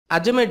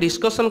आज मैं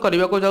डिस्कसन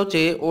करने को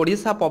जाऊे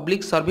ओडिशा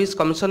पब्लिक सर्विस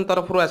कमिशन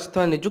तरफ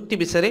आसी निजुक्ति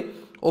विषय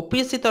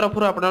ओपीएससी तरफ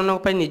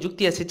आपंपाई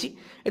निजुक्ति आसी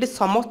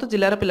समस्त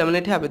जिलार पे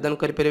आवेदन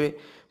करेंगे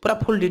पूरा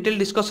फुल डिटेल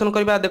डिस्कसन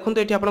करवा देखो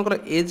ये आपंकर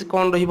एज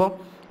कौन रहा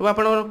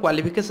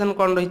क्वालिफिकेशन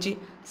कौन रही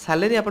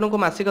सैलरी आपको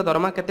मासिक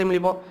दरमा केते मिल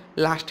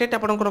लास्ट डेट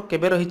आपंकर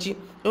केबे रही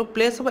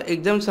प्लेस ऑफ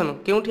एग्जामिनेशन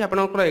केउठी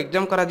आपंकर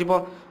एग्जाम करा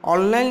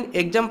ऑनलाइन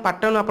एग्जाम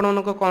पैटर्न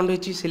आपंकर कौन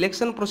रही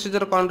सिलेक्शन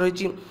प्रोसीजर कौन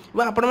रही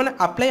आपण मैंने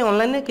अप्लाई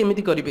ऑनलाइन केमी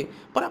करेंगे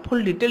पूरा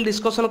फुल डिटेल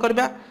डिस्कसन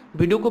करवा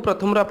वीडियो को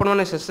प्रथम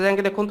आपने शेष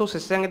जाए देखो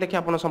शेष जाए देखिए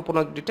आप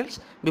संपूर्ण डिटेल्स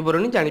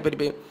विवरणी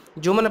जानीपर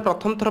जो मैंने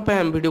प्रथम थर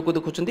पर वीडियो को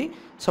देखुं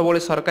सब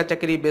सरकारी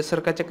चाकरी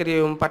बेसरकारी चाकरी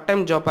और पार्ट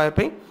टाइम जॉब पाइप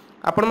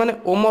आपण मैंने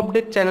ओम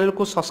अपडेट चैनल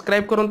को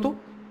सब्सक्राइब करूँ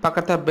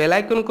पाखा था बेल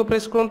आइकन को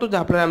प्रेस करूँ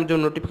जहाँफल आम जो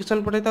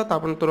नोटिफिकेशन पठाई था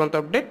आप तुरंत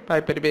अपडेट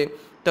पाइपर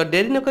तो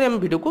डेरी नक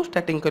वीडियो को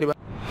स्टार्टिंग करवा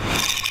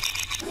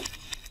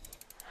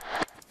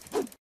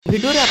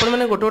वीडियो आप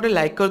गोटे गोटे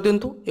लाइक कर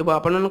दिंतु एवं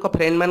आपण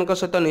फ्रेंड मान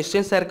सहित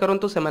निश्चय शेयर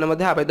करूँ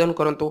से आवेदन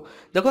करूँ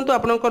देखो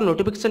आप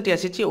नोटिफिकेशन टी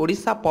आसी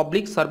ओडिशा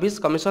पब्लिक सर्विस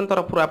कमिशन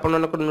तरफ आप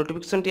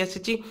नोटिफिकेशन टी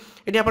आसी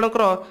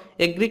आपंकर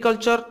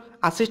agriculture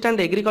assistant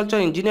agriculture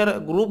engineer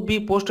group B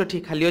post ये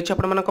खाली अच्छे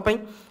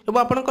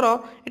आपंकर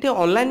ये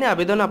ऑनलाइन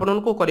आवेदन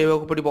आपको करने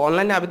पड़ो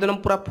ऑनलाइन आवेदन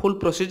पूरा फुल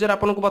प्रोसीजर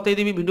आपको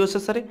बतईदेवी वीडियो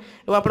शेष में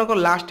और आपंकर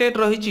लास्ट डेट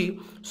रही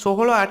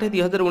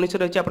 16/8/2019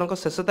 रही आप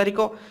शेष तारीख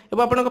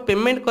और आप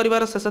पेमेंट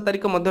कर शेष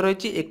तारीख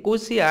रही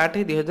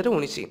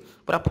 21/8/2019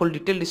 पूरा फुल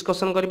डिटेल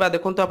डिस्कसन करवा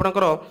देखो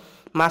आपंकर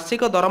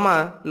मासिक दरमा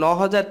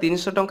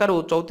 9,300 टंका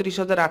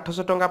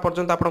 34,800 टंका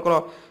पर्यंत आपंकर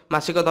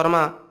मासिक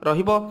दरमा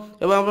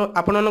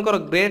रहा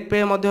ग्रेड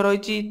पे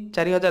रही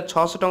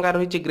 4,600 टंका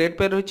रही ग्रेड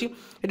पे रही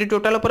ये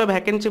टोटाल पर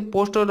वैकेंसी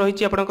पोस्ट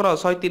रही आपंकर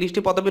 130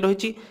 पदवी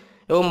रही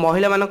और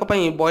महिला मानक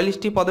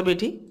 42 पदवी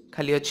ये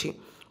खाली अच्छी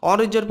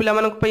अनरिजर्व पिला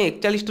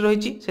 41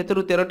 रही से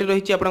 13टी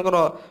रही आपंकर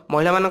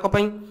महिला मानक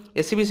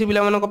एससीबीसी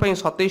पिला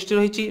 27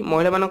 रही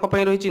महिला मानक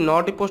रही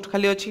 9टी पोस्ट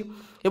खाली अच्छी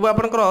एवं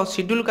आपंकर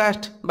शेड्यूल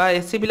कास्ट बा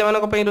एससी पिला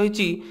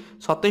रही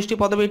 27टी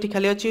पदवी ये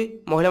खाली अच्छी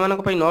महिला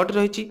मानक 9टी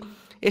रही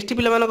एसटी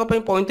पिला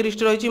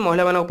 35 रही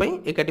महिला मानक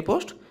 1टी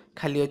पोस्ट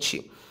खाली अच्छी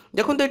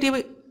देखो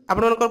ये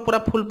आपंकर पूरा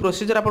फुल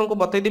प्रोसीजर आपको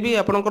बतईदेवी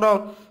आपंकर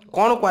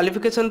कौन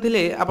क्वालिफिकेशन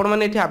थे आपण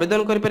मैंने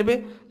आवेदन करेंगे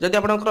जदि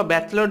आपंकर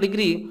बैचलर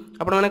डिग्री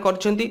आपण मैंने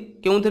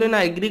कर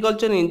ना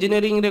एग्रीकल्चर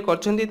इंजीनियरिंग कर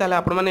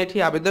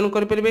आवेदन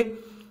करेंगे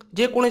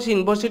जेकोसी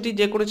यूनिवर्सिटी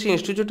जेकोसी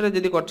इंस्टीट्यूट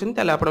जब कर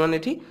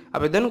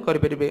आवेदन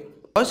करेंगे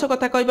बयस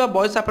कथा कहवा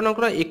बयस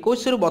आपंकर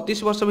 21 ରୁ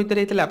 32 वर्ष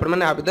भितर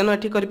आपने आवेदन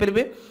ये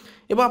करेंगे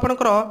एवं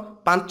आपंकर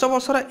 5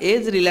 वर्षर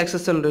एज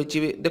रिलैक्सेशन रही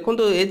देखो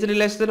एज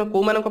रिलैक्सेशन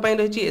कौ मान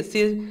रही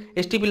एससी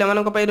एसटी पिला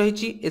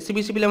रही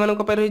एससीबीसी पिला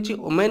रही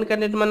वुमेन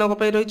कैंडिडेट मान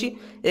रही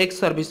एक्स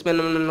सर्विसमैन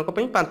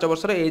मान 5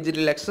 वर्षर एज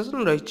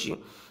रिलैक्सेशन रही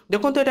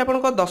देखो ये आप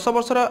 10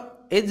 वर्षर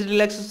एज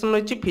रिलैक्सेशन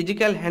रही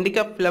फिजिकल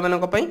हैंडिकैप पिला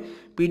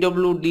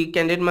पीडब्ल्यूडी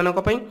कैंडिडेट मान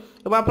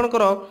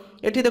आपंकर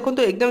ये देखो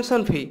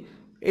एग्जामिनेशन फी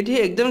ये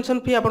एग्जामिनेशन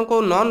फी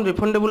आपको नॉन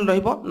रिफंडेबल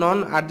नॉन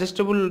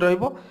एडजस्टेबल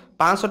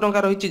 500 टंका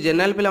रही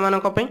जेनराल पिला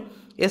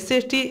एससी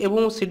एसटी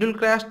एवं शेड्यूल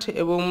कास्ट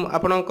एवं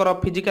आपंकर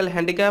फिजिकल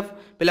हैंडिकैप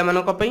पिला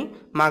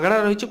मागणा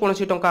रही कौन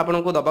टंका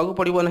आपको दबाक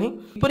पड़ो ना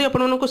किपरि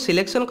आपको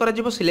सिलेक्शन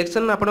कर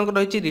सिलेक्शन आपंकर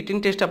रही रिटन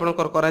टेस्ट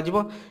आपंकर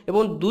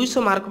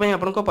 200 मार्क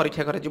आपको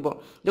परीक्षा कर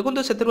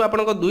देखो से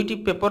दुईटी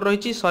पेपर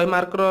रही 100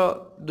 मार्क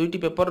दुईटी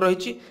पेपर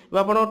रही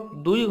आप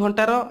 2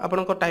 घंटार आप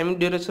टाइम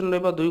ड्यूरेशन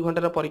रहा 2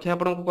 घंटार परीक्षा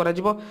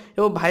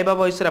आपको भाइबा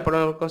वॉइस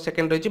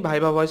सेकेंड रही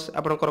भाइबा वॉइस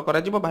आपंकर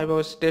भाइबा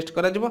वॉइस टेस्ट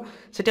कर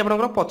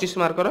 25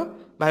 मार्कर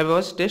भाइबा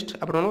वॉइस टेस्ट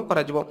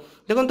आपको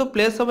देखो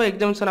प्लेस ऑफ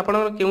एग्जामिनेशन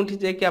आपठी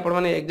जाकि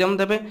एग्जाम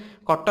देवे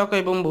कटक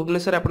और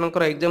भुवनेश्वर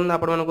आपंकर एग्जाम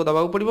आपको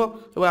दबाक पड़ो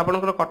और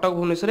आपंकर कटक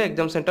भुवनेश्वर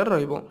एग्जाम सेंटर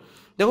रहिबो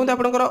देखो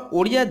आपंकर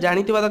ओडिया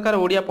जानिथिबा दरकार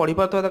ओडिया पढ़ी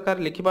पारथबा दरकार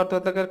लिखि पारथबा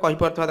दरकार कहि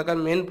पारथबा दरकार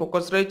मेन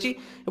फोकस रही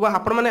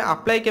आपण मैंने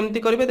अप्लाई केमती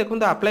करेंगे देखो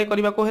अप्लाई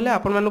करने को हेले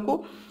आपण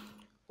मानकु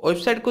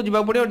वेबसाइट को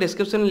जावाक पड़ो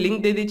डिस्क्रिप्शन लिंक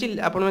दे दीजिए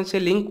आप से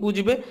लिंक को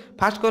जी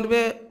फास्ट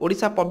करेंगे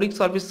ओडिशा पब्लिक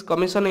सर्विस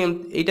कमिशन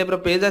ये टाइप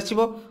पेज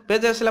आसो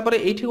पेज आसला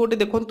ये गोटे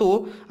देखो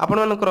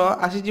आपर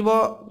आसीज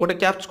गोटे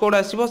कैप्च कोड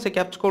आसो से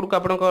कैप्च कोड को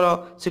आपंकर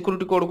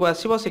सिक्यूरीटी कोड को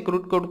आसो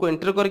सिक्यूरीटी कोड को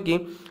एंटर करके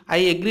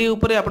आई एग्री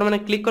उपर आपने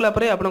क्लिक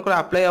कलापर आपंकर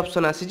अप्लाई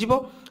ऑप्शन आसीज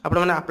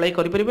आपने अप्लाई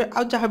करेंगे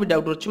आ जहाँ भी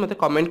डाउट अच्छी मत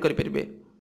कमेंट करेंगे।